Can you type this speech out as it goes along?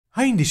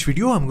Hi, in this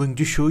video I'm going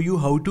to show you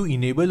how to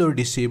enable or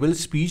disable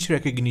speech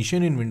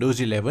recognition in Windows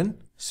 11.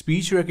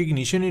 Speech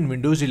recognition in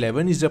Windows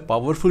 11 is a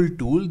powerful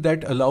tool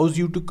that allows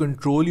you to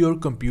control your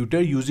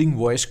computer using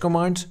voice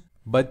commands,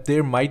 but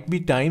there might be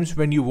times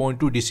when you want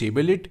to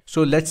disable it.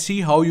 So let's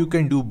see how you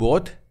can do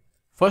both.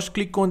 First,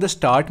 click on the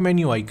Start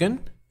menu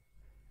icon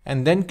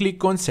and then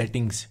click on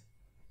Settings.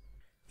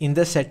 In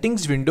the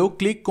Settings window,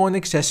 click on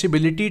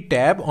Accessibility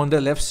tab on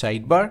the left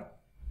sidebar.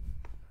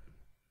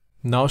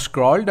 Now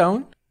scroll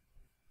down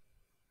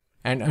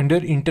and under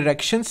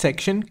Interaction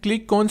section,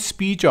 click on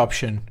Speech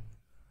option.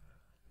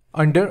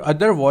 Under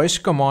Other Voice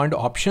Command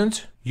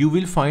options, you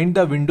will find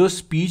the Windows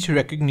Speech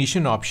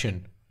Recognition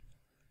option.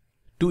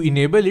 To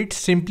enable it,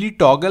 simply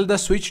toggle the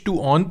switch to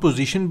on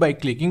position by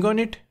clicking on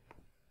it.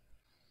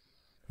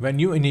 When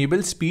you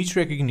enable speech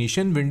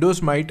recognition,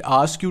 Windows might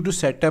ask you to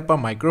set up a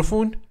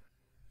microphone.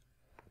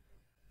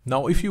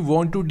 Now if you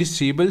want to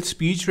disable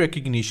speech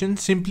recognition,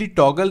 simply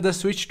toggle the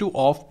switch to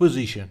off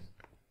position.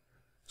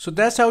 So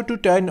that's how to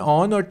turn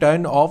on or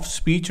turn off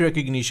speech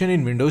recognition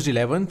in Windows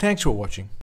 11. Thanks for watching.